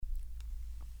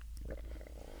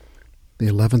the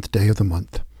 11th day of the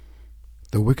month.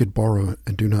 The wicked borrow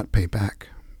and do not pay back,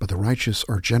 but the righteous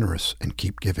are generous and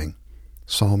keep giving.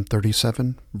 Psalm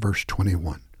 37, verse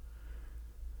 21.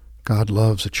 God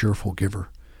loves a cheerful giver.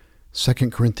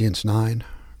 2 Corinthians 9,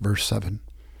 verse 7.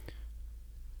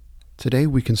 Today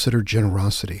we consider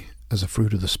generosity as a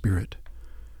fruit of the Spirit.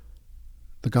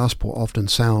 The gospel often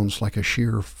sounds like a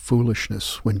sheer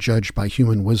foolishness when judged by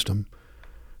human wisdom.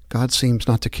 God seems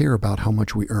not to care about how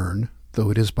much we earn, though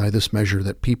it is by this measure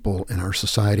that people in our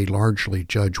society largely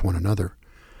judge one another.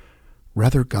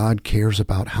 Rather, God cares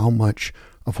about how much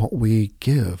of what we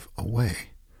give away,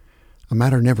 a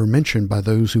matter never mentioned by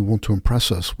those who want to impress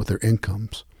us with their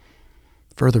incomes.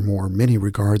 Furthermore, many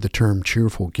regard the term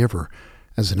cheerful giver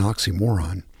as an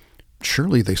oxymoron.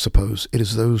 Surely they suppose it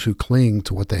is those who cling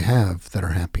to what they have that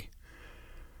are happy.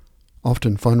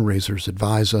 Often fundraisers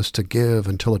advise us to give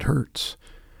until it hurts.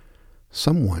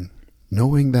 Someone,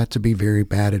 knowing that to be very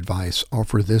bad advice,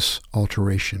 offer this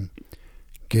alteration: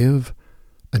 give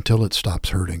until it stops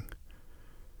hurting.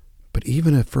 But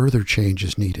even if further change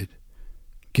is needed,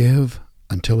 give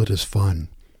until it is fun,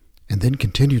 and then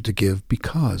continue to give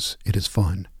because it is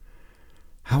fun.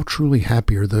 How truly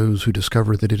happy are those who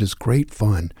discover that it is great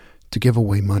fun to give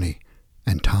away money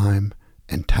and time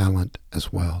and talent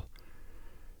as well.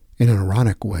 In an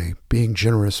ironic way, being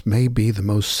generous may be the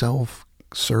most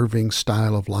self-serving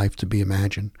style of life to be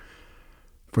imagined.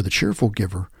 For the cheerful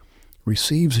giver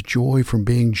receives a joy from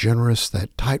being generous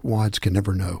that tightwads can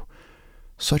never know.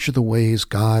 Such are the ways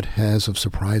God has of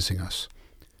surprising us.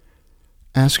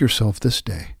 Ask yourself this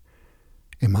day,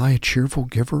 am I a cheerful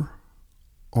giver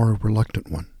or a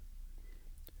reluctant one?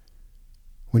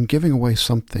 When giving away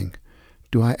something,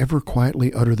 do I ever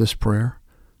quietly utter this prayer?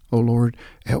 O Lord,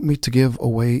 help me to give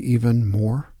away even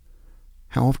more?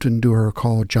 How often do I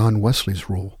recall John Wesley's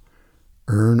rule: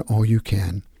 earn all you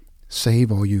can,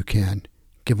 save all you can,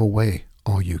 give away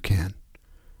all you can.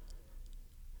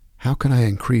 How can I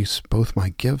increase both my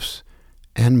gifts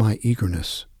and my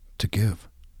eagerness to give?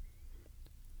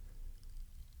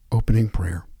 Opening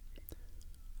prayer.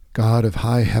 God of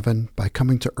high heaven, by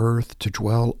coming to earth to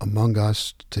dwell among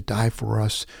us, to die for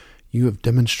us, you have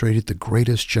demonstrated the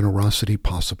greatest generosity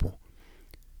possible.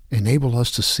 Enable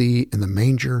us to see in the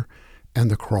manger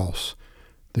and the cross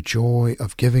the joy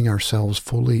of giving ourselves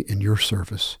fully in your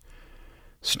service.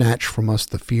 Snatch from us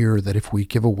the fear that if we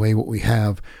give away what we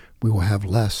have, we will have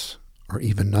less or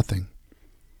even nothing.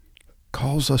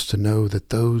 Cause us to know that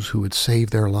those who would save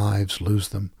their lives lose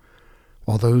them,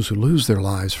 while those who lose their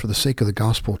lives for the sake of the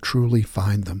gospel truly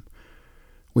find them.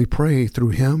 We pray through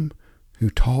him who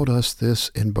taught us this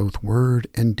in both word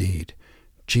and deed,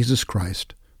 Jesus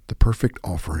Christ, the perfect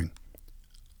offering.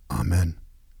 Amen.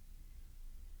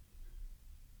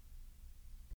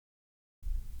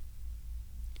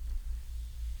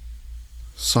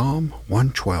 Psalm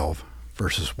 112,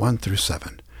 verses 1 through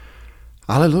 7.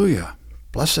 Alleluia!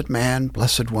 Blessed man,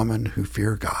 blessed woman who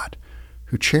fear God,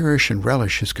 who cherish and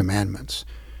relish his commandments.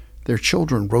 Their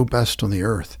children robust on the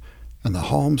earth, and the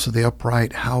homes of the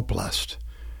upright how blessed.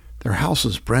 Their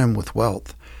houses brim with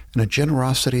wealth, and a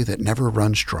generosity that never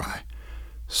runs dry.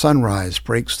 Sunrise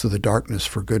breaks through the darkness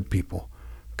for good people,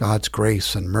 God's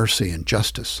grace and mercy and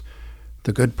justice.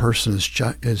 The good person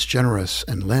is generous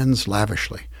and lends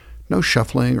lavishly. No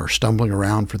shuffling or stumbling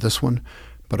around for this one,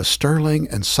 but a sterling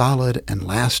and solid and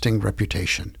lasting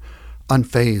reputation,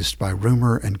 unfazed by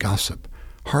rumor and gossip,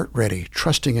 heart ready,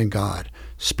 trusting in God,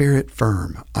 spirit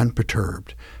firm,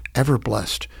 unperturbed, ever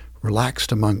blessed,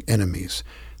 relaxed among enemies.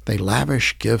 They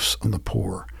lavish gifts on the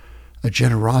poor, a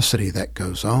generosity that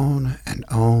goes on and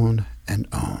on and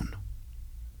on.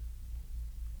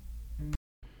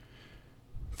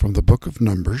 From the book of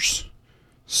Numbers,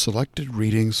 selected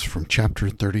readings from chapter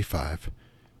 35,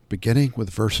 beginning with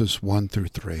verses 1 through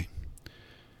 3.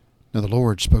 Now the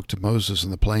Lord spoke to Moses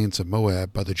in the plains of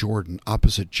Moab by the Jordan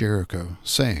opposite Jericho,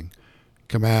 saying,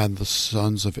 Command the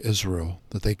sons of Israel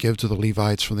that they give to the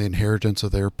Levites from the inheritance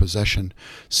of their possession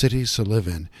cities to live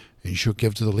in, and you shall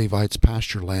give to the Levites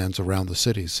pasture lands around the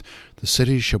cities. The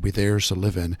cities shall be theirs to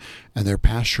live in, and their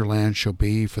pasture land shall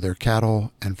be for their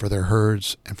cattle and for their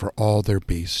herds and for all their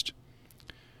beasts.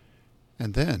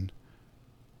 And then,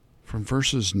 from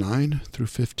verses 9 through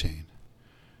 15,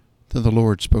 Then the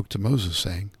Lord spoke to Moses,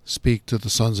 saying, Speak to the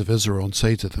sons of Israel, and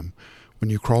say to them,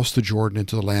 When you cross the Jordan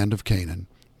into the land of Canaan,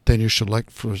 then you shall elect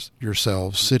for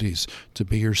yourselves cities to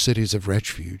be your cities of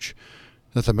refuge,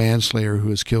 that the manslayer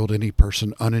who has killed any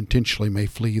person unintentionally may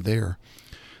flee there.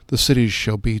 The cities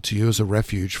shall be to you as a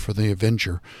refuge for the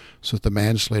avenger, so that the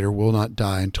manslayer will not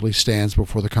die until he stands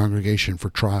before the congregation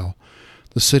for trial.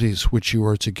 The cities which you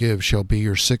are to give shall be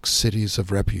your 6 cities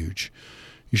of refuge.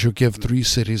 You shall give 3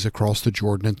 cities across the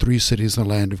Jordan, and 3 cities in the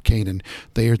land of Canaan.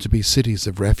 They are to be cities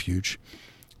of refuge.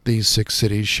 These 6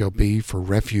 cities shall be for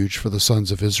refuge for the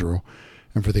sons of Israel,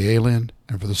 and for the alien,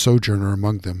 and for the sojourner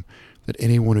among them, that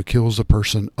anyone who kills a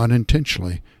person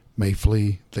unintentionally may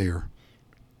flee there.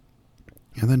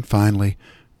 And then finally,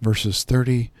 verses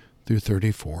 30 through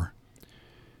 34.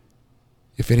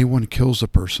 If anyone kills a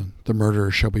person, the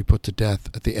murderer shall be put to death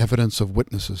at the evidence of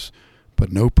witnesses,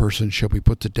 but no person shall be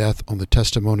put to death on the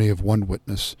testimony of one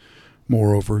witness.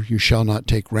 Moreover, you shall not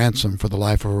take ransom for the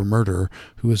life of a murderer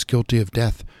who is guilty of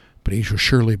death, but he shall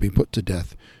surely be put to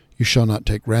death. You shall not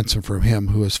take ransom from him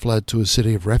who has fled to a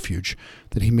city of refuge,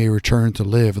 that he may return to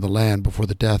live in the land before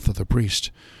the death of the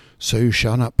priest. So you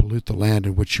shall not pollute the land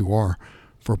in which you are,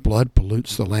 for blood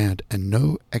pollutes the land, and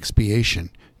no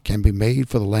expiation can be made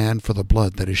for the land for the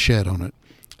blood that is shed on it,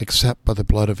 except by the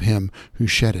blood of him who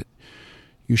shed it.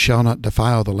 You shall not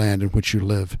defile the land in which you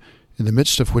live, in the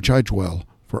midst of which I dwell,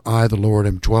 for I, the Lord,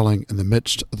 am dwelling in the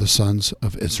midst of the sons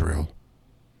of Israel.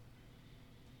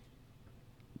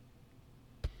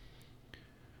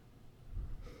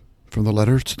 From the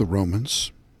letter to the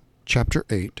Romans, chapter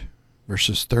 8,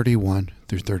 verses 31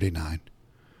 through 39.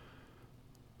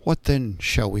 What then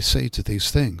shall we say to these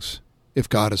things? If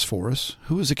God is for us,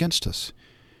 who is against us?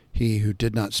 He who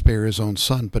did not spare his own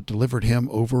Son, but delivered him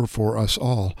over for us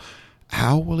all,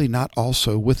 how will he not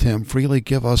also with him freely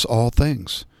give us all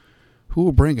things? Who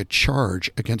will bring a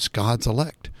charge against God's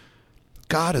elect?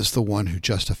 God is the one who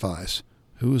justifies.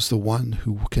 Who is the one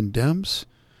who condemns?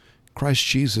 Christ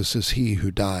Jesus is he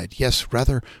who died, yes,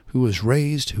 rather, who was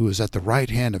raised, who is at the right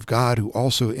hand of God, who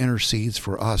also intercedes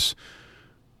for us.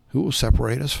 Who will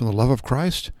separate us from the love of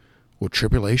Christ? Will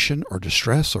tribulation, or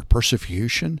distress, or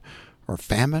persecution, or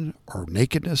famine, or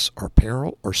nakedness, or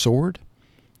peril, or sword?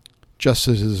 Just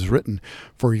as it is written,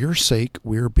 for your sake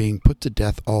we are being put to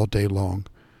death all day long.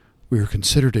 We are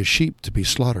considered as sheep to be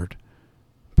slaughtered.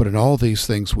 But in all these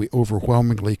things we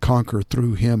overwhelmingly conquer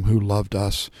through him who loved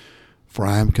us. For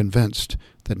I am convinced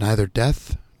that neither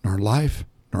death, nor life,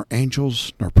 nor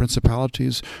angels, nor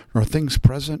principalities, nor things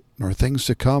present, nor things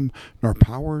to come, nor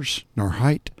powers, nor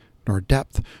height, nor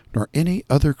depth, nor any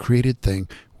other created thing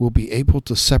will be able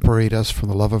to separate us from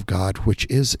the love of God which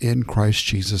is in Christ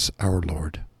Jesus our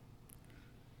Lord.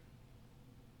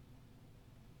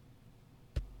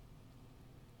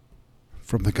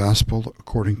 From the Gospel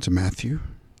according to Matthew,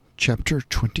 chapter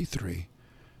 23,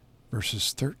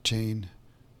 verses 13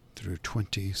 through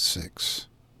 26.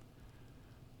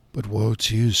 But woe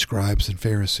to you, scribes and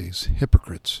Pharisees,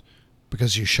 hypocrites,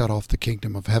 because you shut off the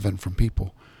kingdom of heaven from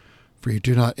people. For you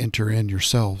do not enter in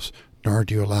yourselves, nor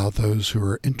do you allow those who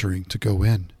are entering to go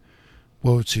in.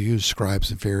 Woe to you,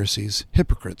 scribes and Pharisees,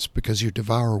 hypocrites, because you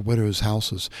devour widows'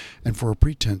 houses, and for a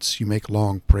pretense you make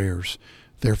long prayers.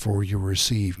 Therefore you will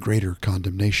receive greater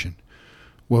condemnation.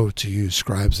 Woe to you,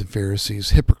 scribes and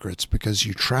Pharisees, hypocrites, because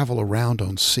you travel around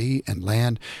on sea and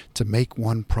land to make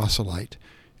one proselyte.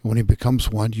 And when he becomes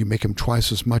one, you make him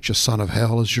twice as much a son of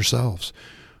hell as yourselves.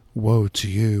 Woe to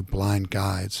you, blind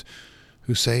guides,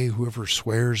 who say whoever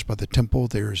swears by the temple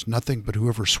there is nothing, but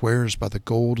whoever swears by the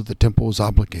gold of the temple is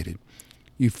obligated.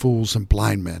 You fools and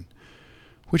blind men!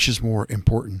 Which is more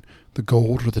important, the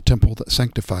gold or the temple that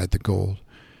sanctified the gold?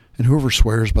 And whoever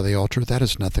swears by the altar, that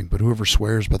is nothing, but whoever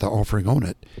swears by the offering on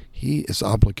it, he is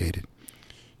obligated.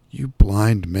 You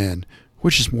blind men!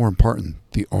 Which is more important,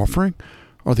 the offering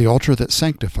or the altar that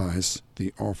sanctifies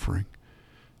the offering?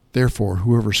 Therefore,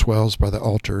 whoever swears by the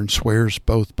altar and swears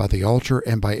both by the altar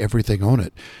and by everything on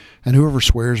it, and whoever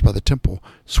swears by the temple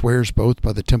swears both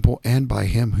by the temple and by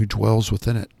him who dwells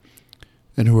within it.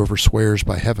 And whoever swears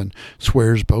by heaven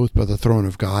swears both by the throne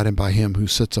of God and by him who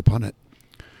sits upon it.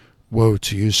 Woe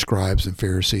to you, scribes and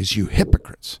Pharisees, you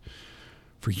hypocrites!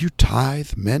 For you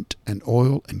tithe mint and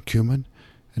oil and cumin,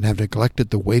 and have neglected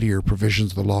the weightier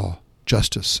provisions of the law,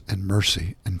 justice and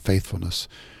mercy and faithfulness.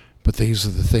 But these are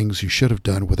the things you should have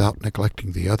done without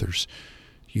neglecting the others.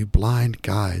 You blind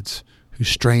guides, who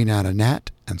strain out a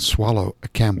gnat and swallow a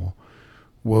camel.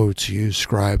 Woe to you,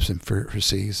 scribes and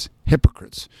Pharisees,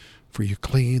 hypocrites! For you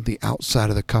clean the outside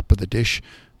of the cup of the dish,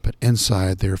 but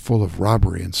inside they are full of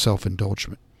robbery and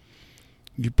self-indulgence.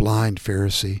 You blind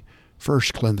Pharisee,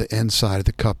 first cleanse the inside of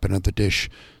the cup and of the dish,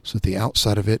 so that the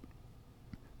outside of it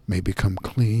may become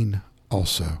clean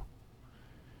also.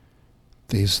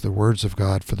 These are the words of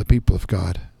God for the people of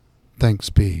God. Thanks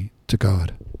be to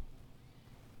God.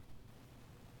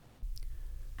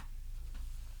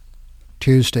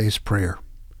 Tuesday's Prayer.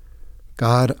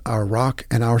 God, our rock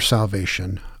and our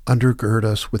salvation, undergird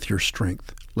us with your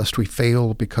strength, lest we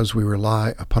fail because we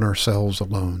rely upon ourselves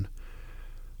alone.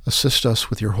 Assist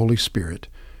us with your Holy Spirit,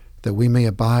 that we may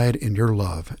abide in your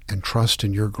love and trust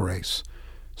in your grace.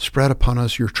 Spread upon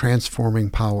us your transforming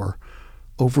power.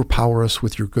 Overpower us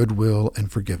with your goodwill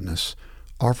and forgiveness,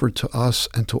 offered to us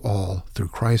and to all through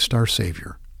Christ our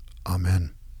Savior.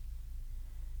 Amen.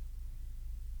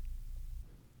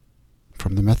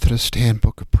 From the Methodist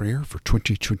Handbook of Prayer for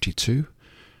 2022,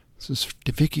 this is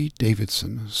Vicki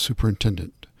Davidson,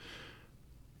 Superintendent.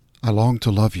 I long to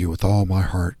love you with all my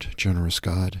heart, generous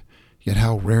God, yet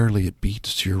how rarely it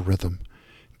beats to your rhythm,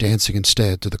 dancing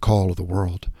instead to the call of the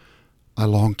world. I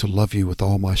long to love you with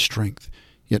all my strength,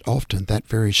 yet often that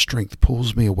very strength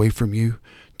pulls me away from you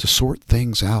to sort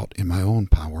things out in my own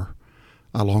power.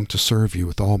 I long to serve you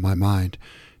with all my mind,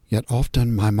 yet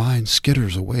often my mind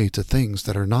skitters away to things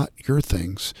that are not your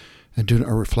things and do not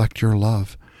reflect your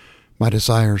love. My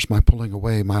desires, my pulling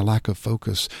away, my lack of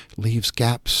focus leaves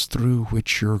gaps through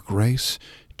which your grace,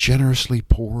 generously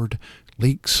poured,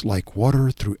 leaks like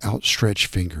water through outstretched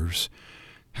fingers.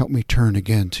 Help me turn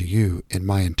again to you in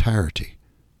my entirety.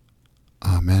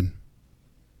 Amen.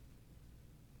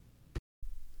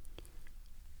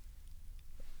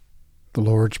 The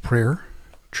Lord's Prayer,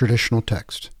 traditional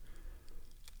text.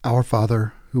 Our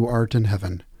Father, who art in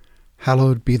heaven,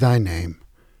 hallowed be thy name.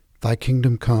 Thy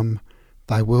kingdom come,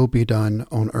 thy will be done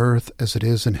on earth as it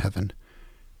is in heaven.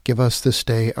 Give us this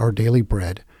day our daily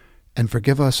bread, and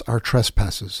forgive us our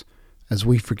trespasses, as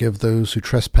we forgive those who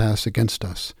trespass against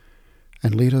us.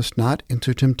 And lead us not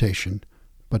into temptation,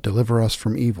 but deliver us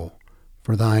from evil.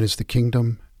 For thine is the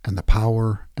kingdom, and the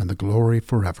power, and the glory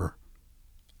forever.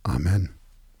 Amen.